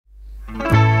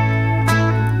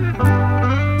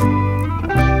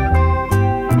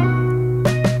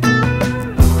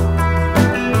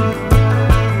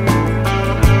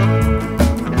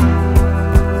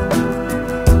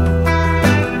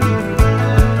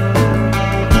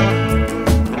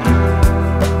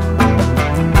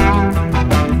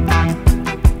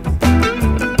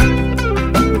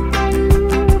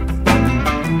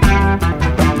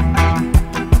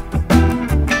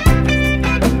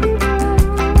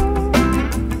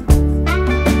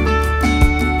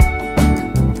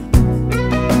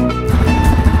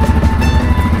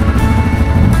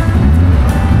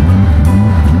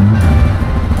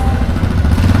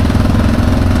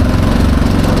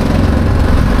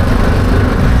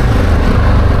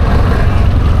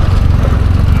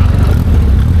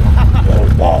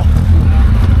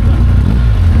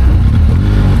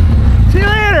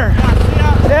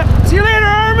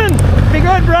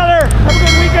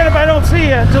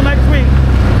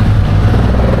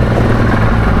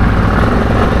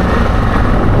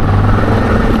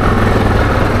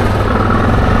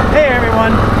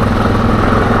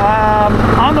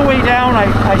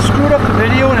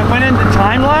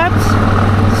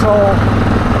So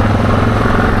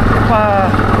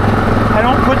I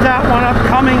don't put that one up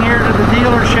coming here to the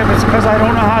dealership, it's because I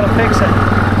don't know how to fix it.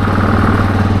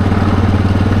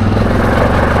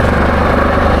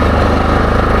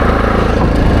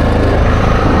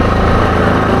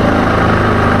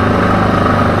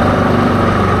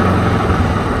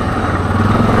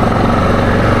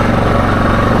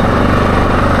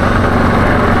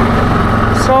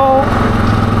 So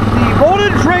the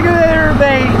voltage regulator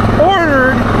they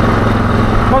ordered,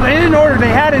 well, they didn't order, they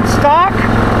had in stock,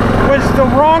 was the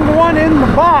wrong one in the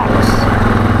box,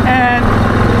 and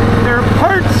their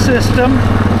part system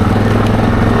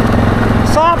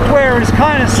software is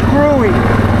kind of screwy.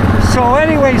 So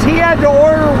anyways, he had to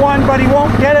order one, but he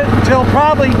won't get it until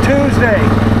probably Tuesday,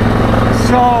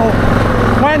 so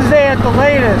Wednesday at the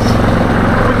latest.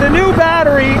 With the new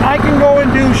battery, I can go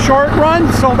and do short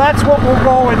runs, so that's what we'll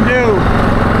go and do.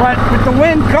 But with the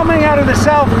wind coming out of the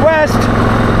southwest,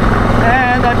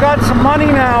 and I've got some money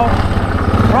now,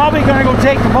 probably going to go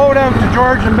take the boat out to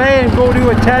Georgian Bay and go do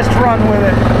a test run with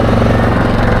it.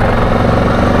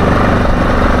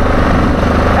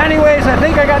 Anyways, I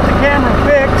think I got the camera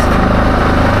fixed.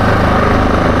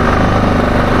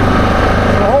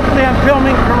 So hopefully I'm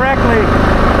filming correctly.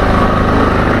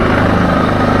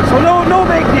 So no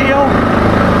big deal.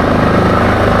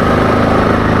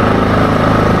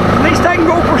 At least I can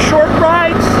go for short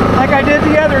rides like I did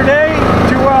the other day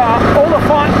to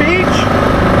Winterfell Beach.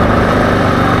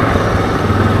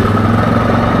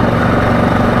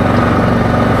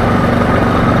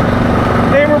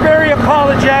 They were very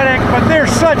apologetic, but they're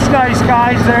such nice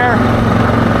guys there.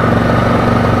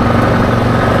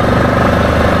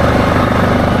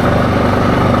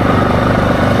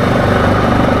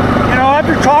 You know,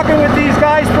 after talking with these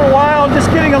guys for a while,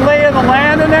 just getting a lay of the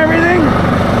land and everything,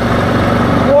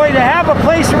 boy, to have a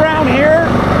place around here,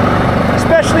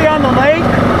 especially on the lake,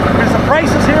 because the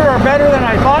prices here are better than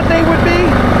I thought they would be,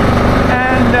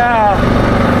 and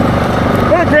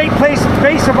what a great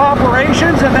base of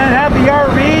operations, and then have the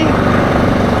RV,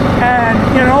 and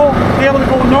you know, be able to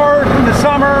go north in the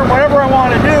summer, whatever I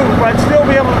want to do, but still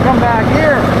be able to come back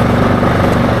here.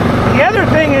 The other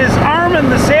thing is Armin,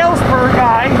 the salesperson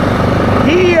guy,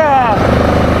 he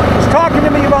was talking to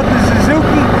me about the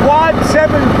Suzuki Quad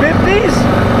 750s,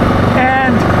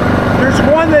 and there's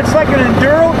one that's like an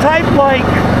enduro type, like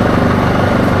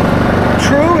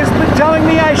True has been telling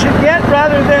me I should get,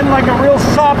 rather than like a real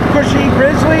soft, cushy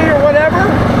Grizzly or whatever,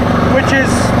 which is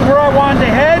where I wanted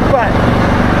to head. But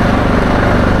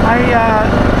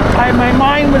my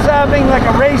mind was having like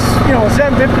a race, you know, a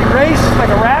 750 race, like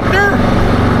a Raptor.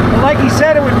 And like he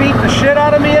said, it would beat the shit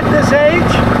out of me at this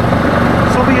age.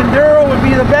 So the enduro would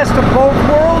be the best of both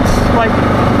worlds, like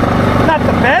not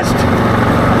the best,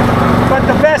 but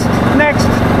the best next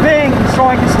thing, so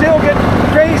I can still get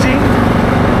crazy.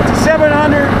 It's a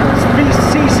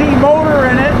 700cc motor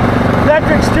in it,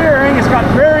 electric steering, it's got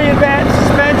very advanced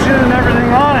suspension and everything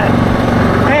on it.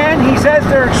 And he says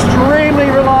they're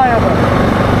extremely reliable.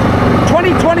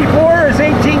 2024 is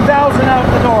 18,000 out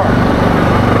the door.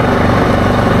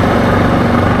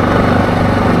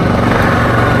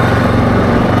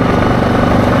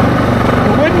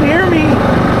 You wouldn't hear me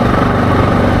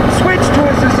switch to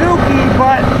a Suzuki,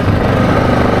 but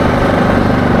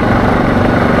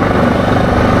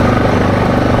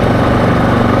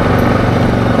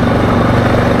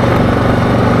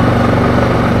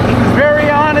he was very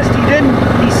honest.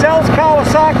 He sells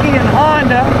Kawasaki and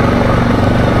Honda,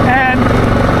 and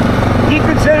he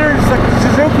considers the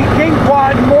Suzuki King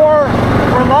Quad more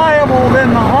reliable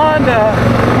than the Honda,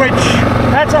 which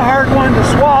that's a hard one to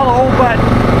swallow, but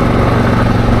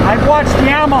I've watched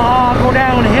Yamaha go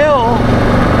downhill,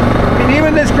 and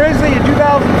even this Grizzly in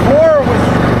 2004 was,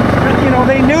 you know,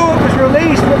 they knew it was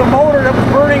released with a motor that was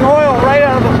burning oil right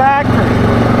out of the factory.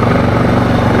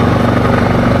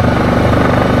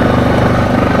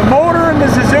 The motor in the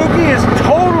Suzuki is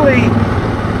totally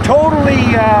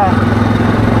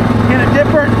in a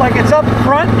different, like it's up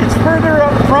front, it's further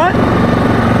up front.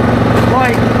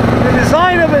 Like the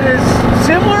design of it is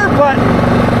similar, but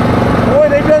boy,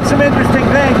 they've done some interesting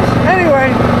things.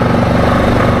 Anyway,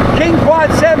 King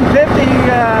Quad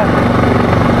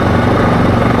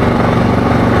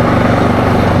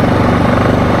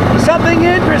 750, something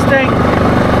interesting.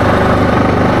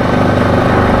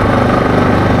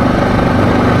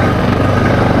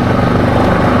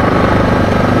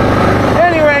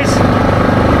 Anyways,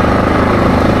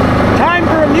 time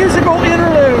for a musical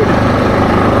interlude,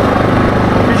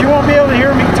 because you won't be able to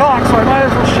hear me talk, so I might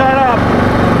as well shut up.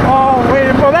 Oh,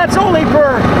 wait, well, that's only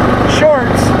for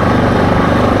shorts.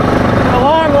 The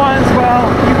long ones, well,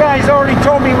 you guys already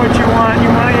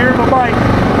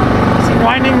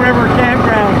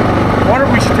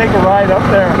ride up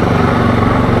there.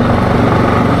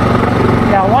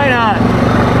 Yeah, why not?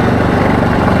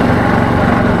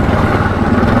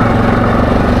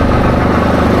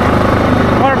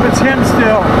 I wonder if it's him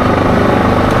still.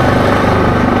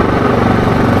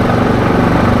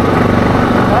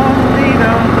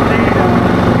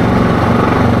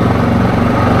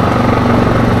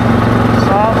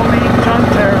 Sauble Beach,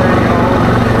 Ontario.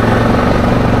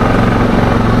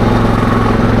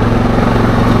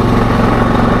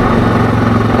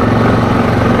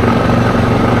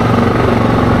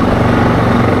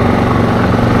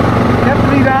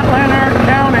 Definitely not Lanark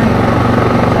County.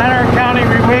 Lanark County,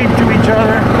 we wave to each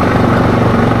other.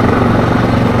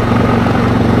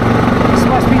 This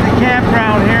must be the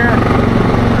campground here.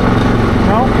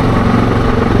 Nope.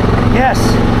 Yes.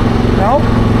 Nope.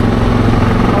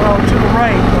 Oh, to the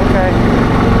right. Okay.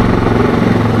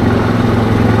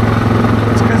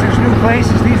 It's because there's new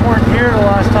places. These weren't here the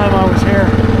last time I was here.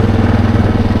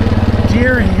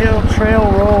 Deer Hill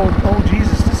Trail Road. Oh,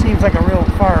 Jesus. This seems like a real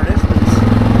far distance.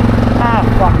 Ah,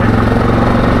 fuck it.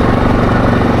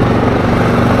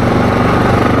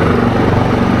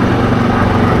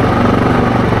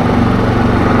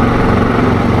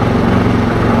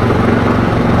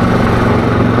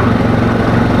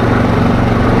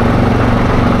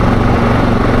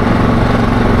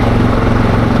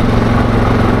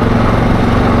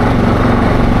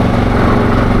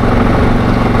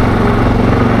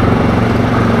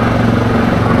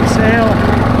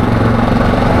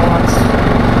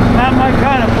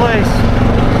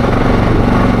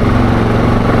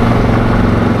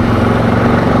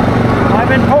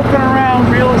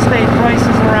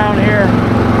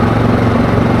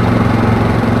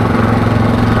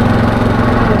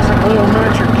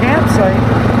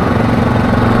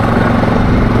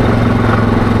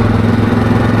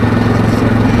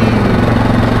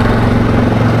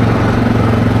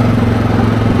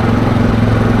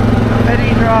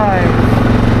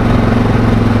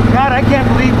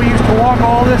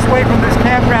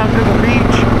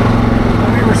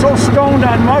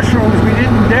 On mushrooms, we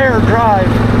didn't dare drive.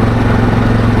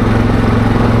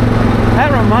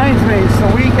 That reminds me, it's the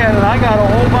weekend and I got a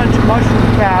whole bunch of mushroom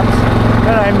caps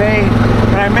that I made,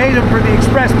 and I made them for the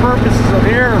express purposes of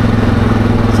here.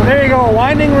 So there you go,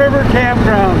 Winding River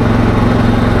Campground.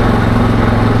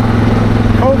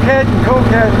 Cokehead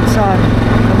and Son,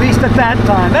 at least at that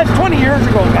time. That's 20 years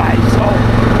ago, guys, so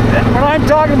what I'm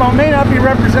talking about may not be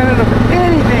representative of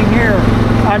anything here.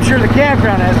 I'm sure the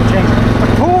campground hasn't changed. The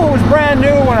pool was brand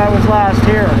new when I was last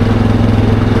here.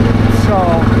 So,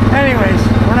 anyways,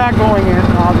 we're not going in,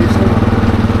 obviously.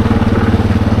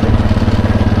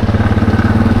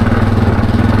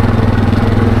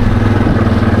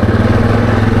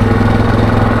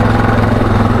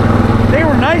 They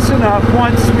were nice enough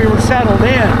once we were settled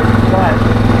in, but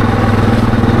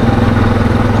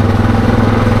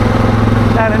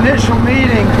that initial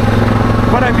meeting,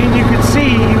 but I mean, you could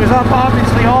see he was up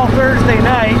obviously all Thursday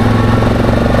night.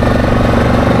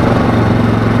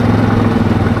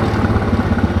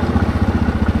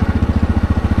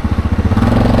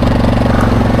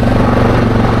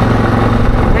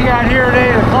 We got here at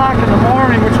 8 o'clock in the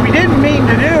morning, which we didn't mean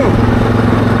to do.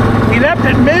 We left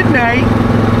at midnight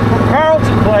from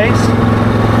Carlton Place,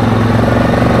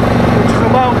 which is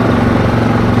about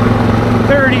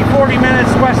 30-40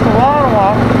 minutes west of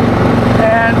Ottawa,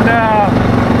 and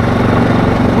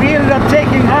we ended up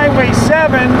taking Highway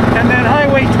 7 and then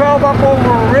Highway 12 up over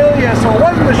Aurelia, so it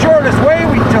wasn't the shortest way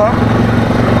we took.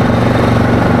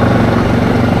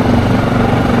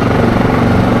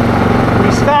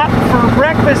 We stopped for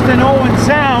breakfast in Owen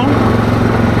Sound.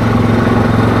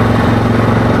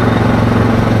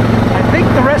 I think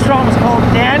the restaurant was called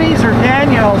Danny's or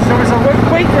Daniel's. There was a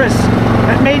waitress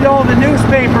that made all the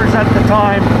newspapers at the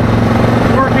time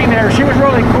working there. She was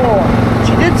really cool.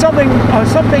 She did something,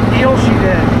 some big deal she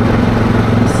did.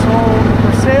 So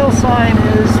the for sale sign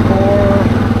is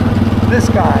for this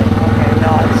guy. Okay,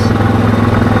 no, it's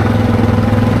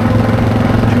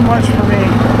too much for me.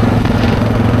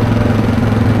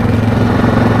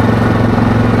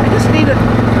 I just need a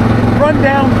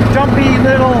rundown, dumpy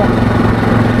little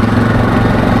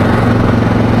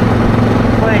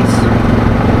place.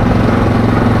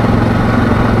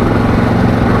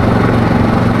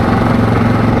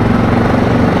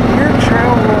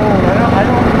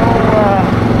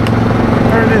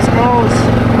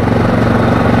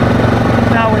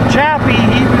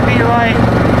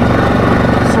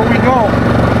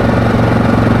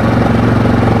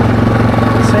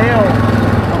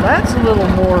 A little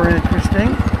more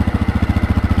interesting.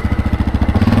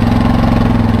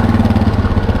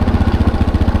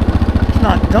 It's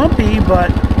not dumpy,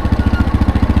 but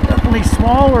definitely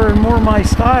smaller and more my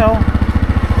style.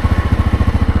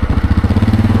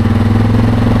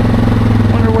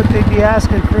 Wonder what they'd be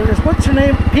asking for this. What's your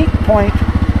name? Peak Point.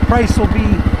 Price will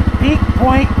be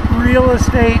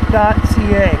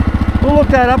peakpointrealestate.ca. We'll look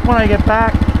that up when I get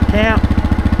back. Camp.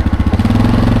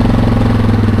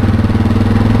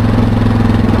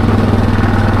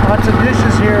 Lots of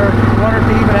dishes here. Wonder if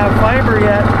they even have fiber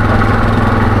yet.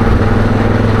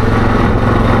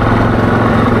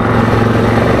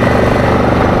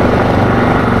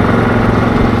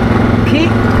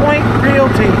 Peak Point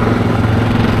Realty.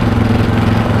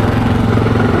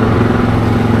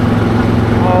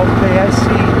 Okay, I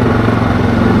see.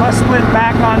 Must split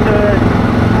back onto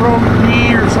Road D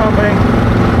or something.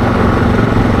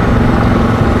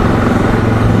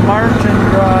 Martin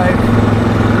Drive.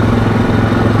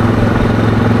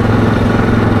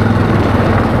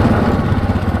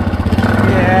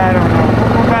 Yeah, I don't know.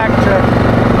 We'll go back to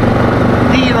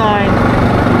D-line.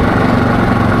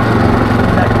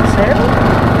 Is that for sale?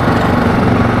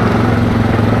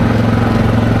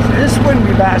 So this wouldn't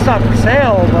be bad. It's not for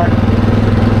sale, but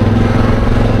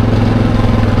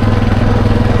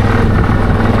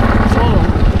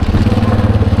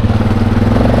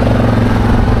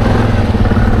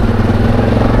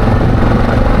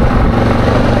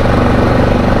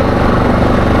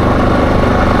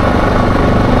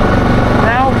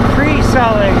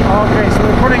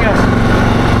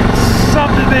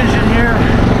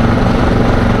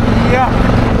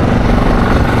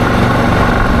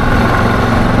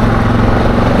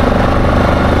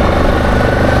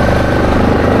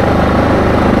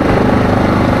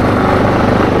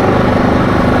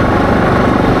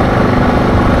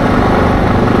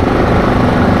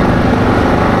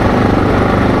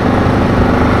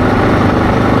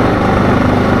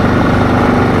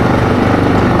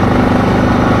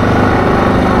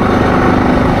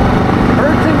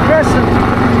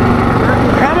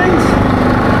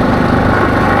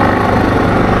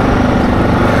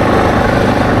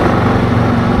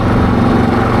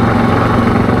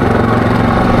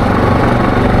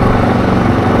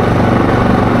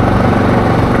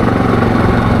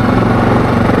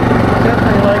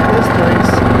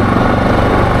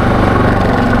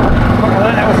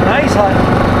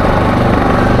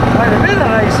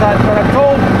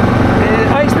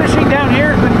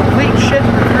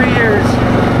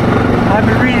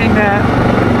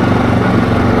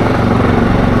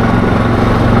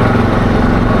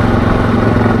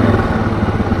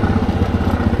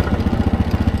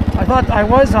I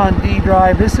was on D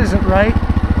Drive. This isn't right.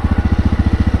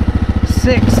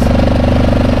 6th.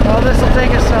 Oh, this will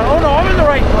take us. Oh no, I'm in the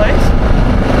right place.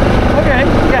 Okay,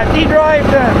 yeah, D Drive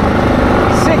to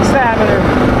 6th Avenue.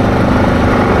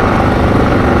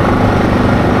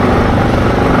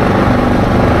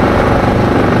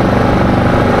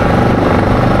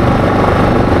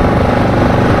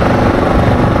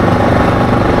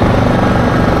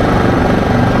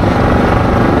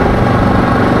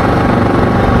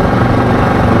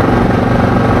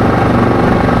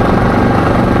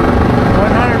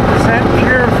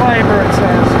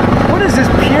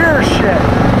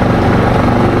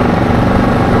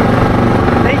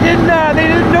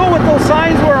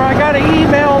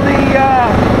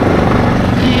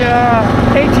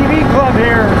 ATV club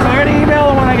here, so I'm going to email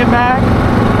them when I get back.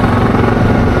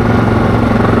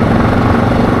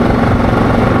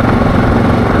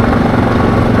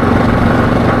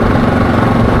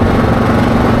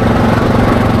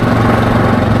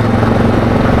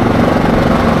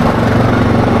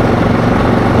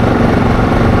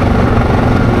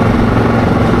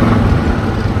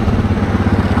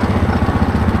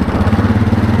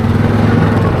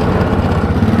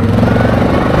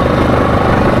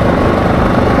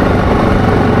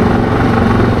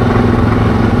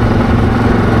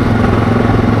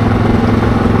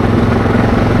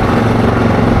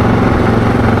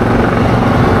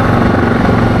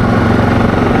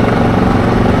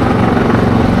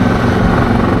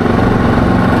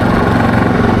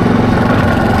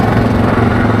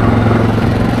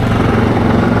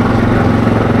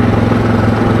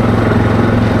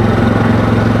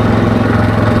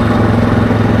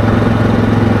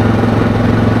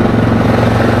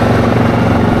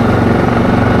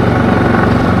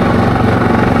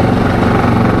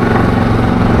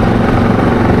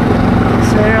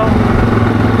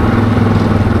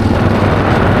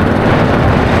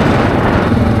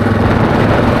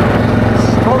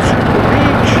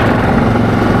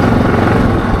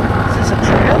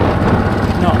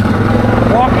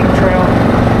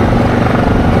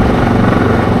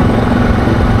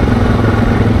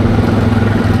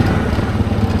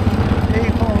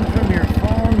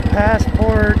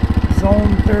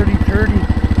 zone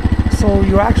 30-30. So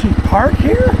you actually park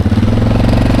here?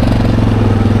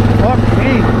 Fuck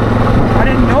me. I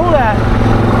didn't know that.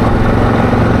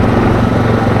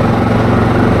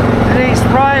 Today's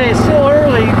Friday, it's still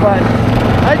early, but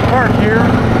I'd park here,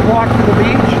 walk to the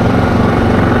beach.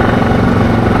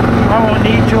 I won't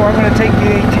need to, I'm going to take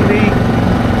the ATV.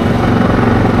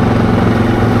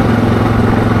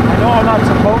 I know I'm not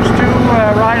supposed to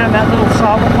ride on that little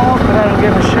Sauble Beach, but I don't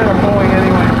give a shit, I'm going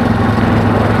anyway.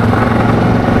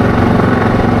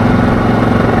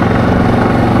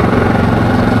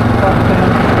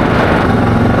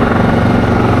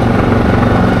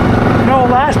 You know,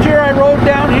 last year I rode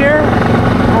down here,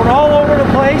 rode all over the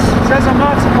place. It says I'm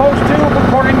not supposed to,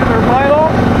 according to their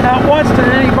bylaw. Not once did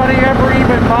anybody ever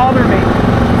even bother me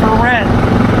for rent.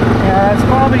 Yeah, it's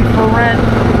probably for rent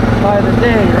by the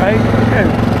day, right?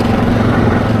 Yeah.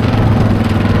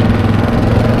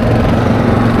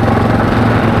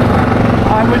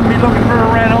 I wouldn't be looking for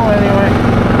a rental anyway.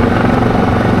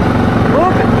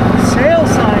 Look at the sale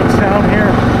signs down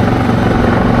here.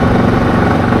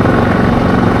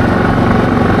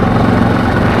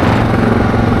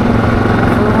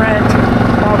 For rent.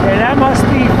 Okay, that must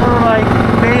be for like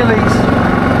Bailey's.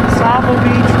 Sauble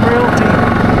Beach Realty.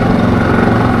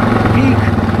 Peak.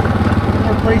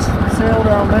 More places for sale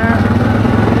down there.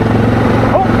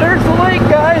 Oh, there's the lake,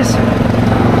 guys.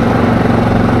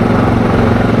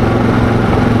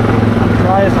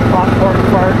 Dry as a popcorn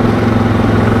fart.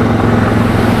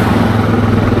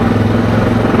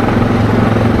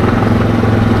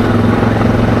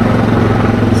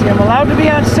 See, I'm allowed to be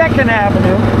on 2nd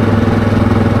Avenue,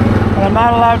 but I'm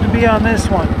not allowed to be on this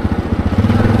one.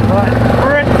 But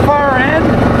we're at the far end.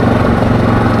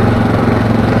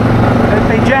 If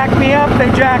they jack me up,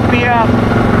 they jack me up.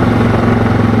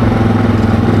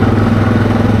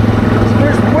 So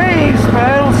there's waves, but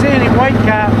I don't see any white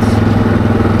caps.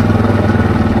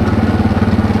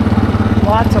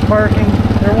 Lots of parking.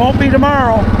 There won't be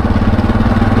tomorrow.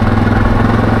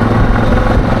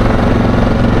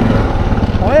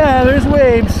 Oh yeah, there's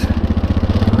waves.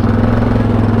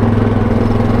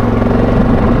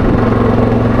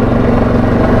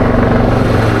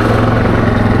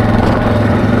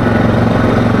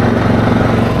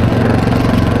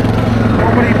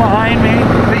 Nobody behind me,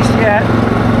 at least yet.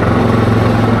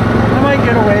 I might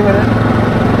get away with it.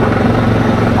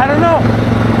 I don't know.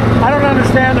 I don't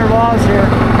understand their laws here.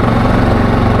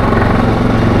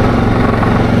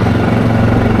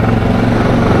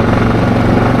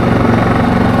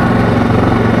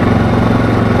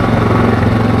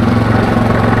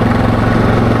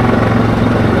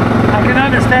 I can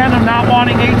understand them not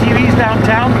wanting ATVs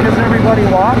downtown because everybody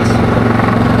walks.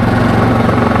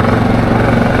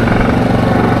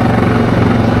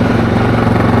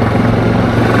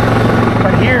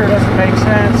 But here it doesn't make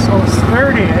sense. So it's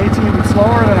 30, it's even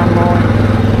slower than I'm going.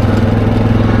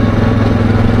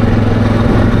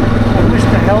 I wish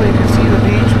to hell you could see the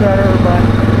beach better, but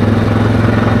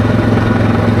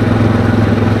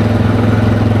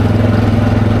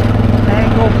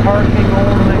angle parking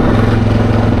only.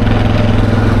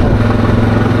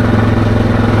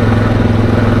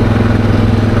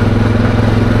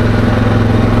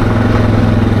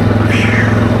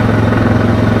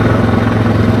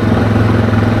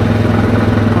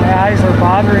 My eyes are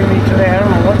bothering me today. I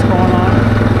don't know what's going on.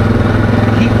 I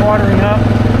keep watering up.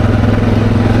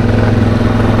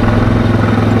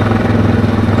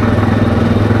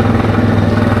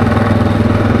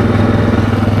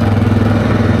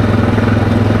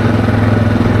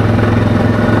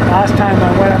 Last time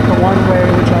I went up the one way,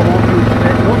 which I won't do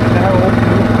today. Look at that old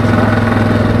beautiful stuff.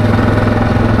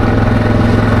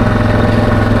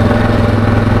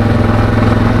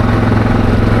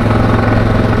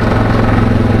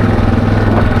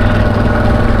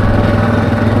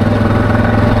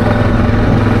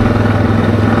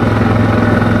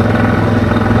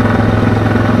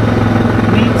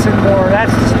 Meats and more.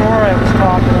 That's the store I was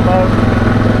talking about.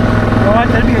 You know what?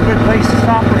 That'd be a good place to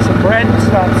stop for some bread and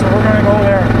stuff, so we're going to go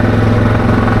there.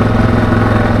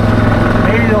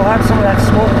 Maybe they'll have some of that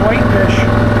smoked whitefish.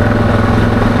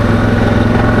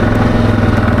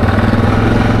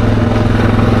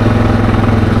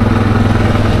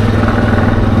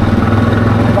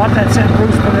 I thought that said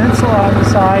Bruce Peninsula on the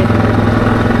side.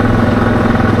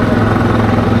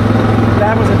 If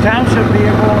that was a township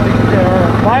vehicle, the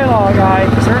bylaw guy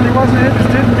certainly wasn't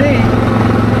interested in me.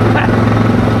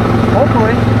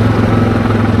 Hopefully.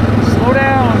 Slow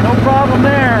down, no problem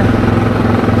there.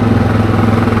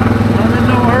 I'm in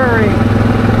no hurry.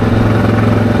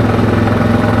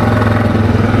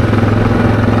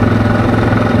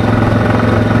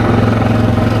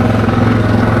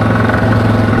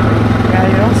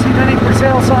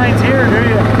 sale signs here, do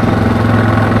you?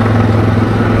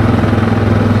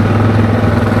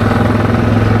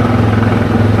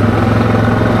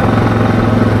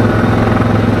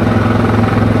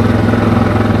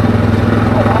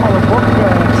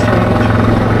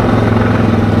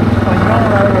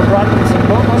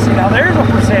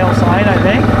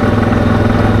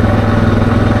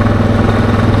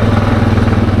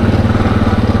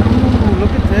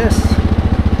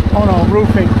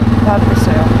 Roofing, not for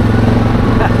sale.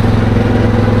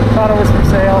 Thought it was for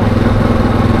sale.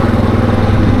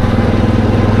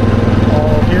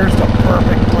 Oh, here's the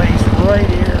perfect place right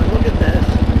here. Look at this.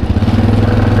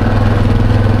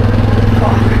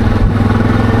 Fuck.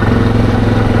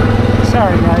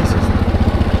 Sorry guys.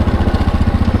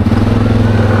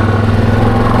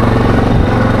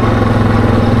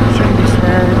 Shouldn't be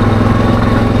swearing.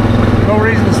 No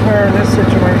reason to swear in this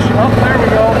situation. Oh, there we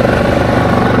go.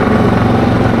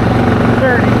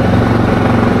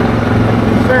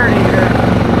 30 here.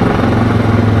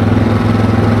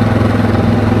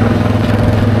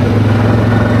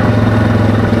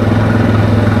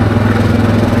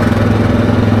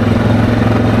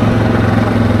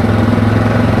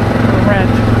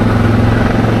 Rent.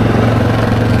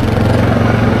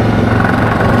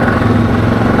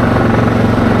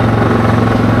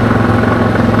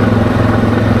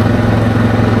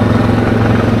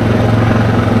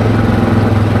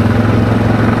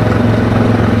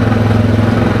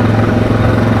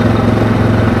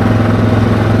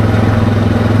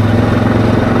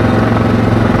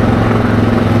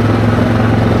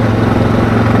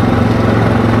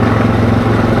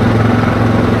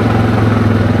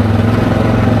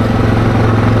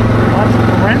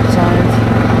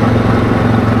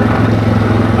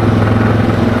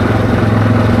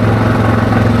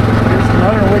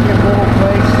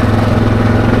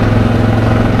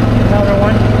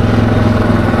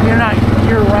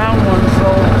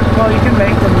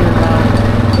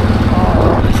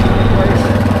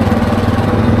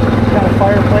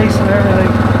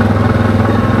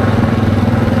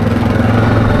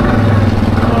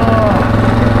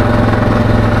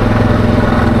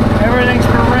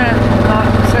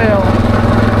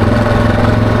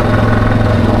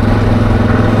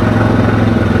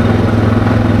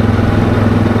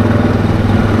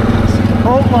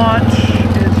 Launch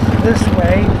is this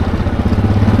way.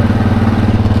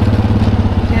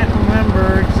 Can't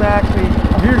remember exactly.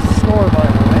 Oh, here's the store, by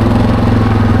the way.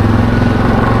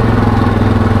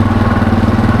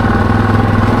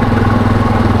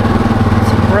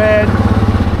 Some bread.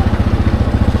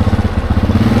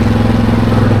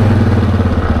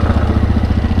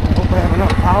 I hope I have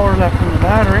enough power left in the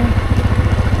battery.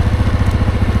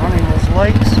 Running those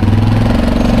lights.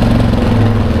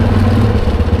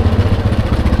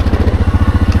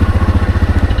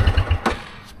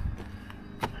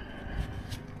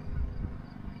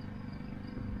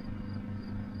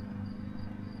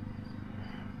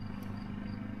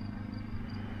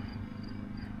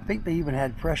 I think they even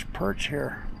had fresh perch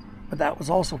here, but that was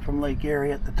also from Lake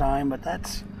Erie at the time. But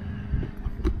that's,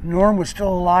 Norm was still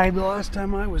alive the last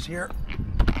time I was here.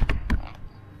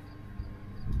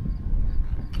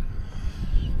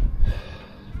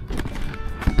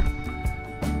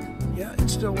 Yeah,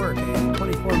 it's still working.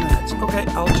 24 minutes. Okay,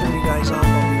 I'll turn you guys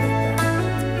off.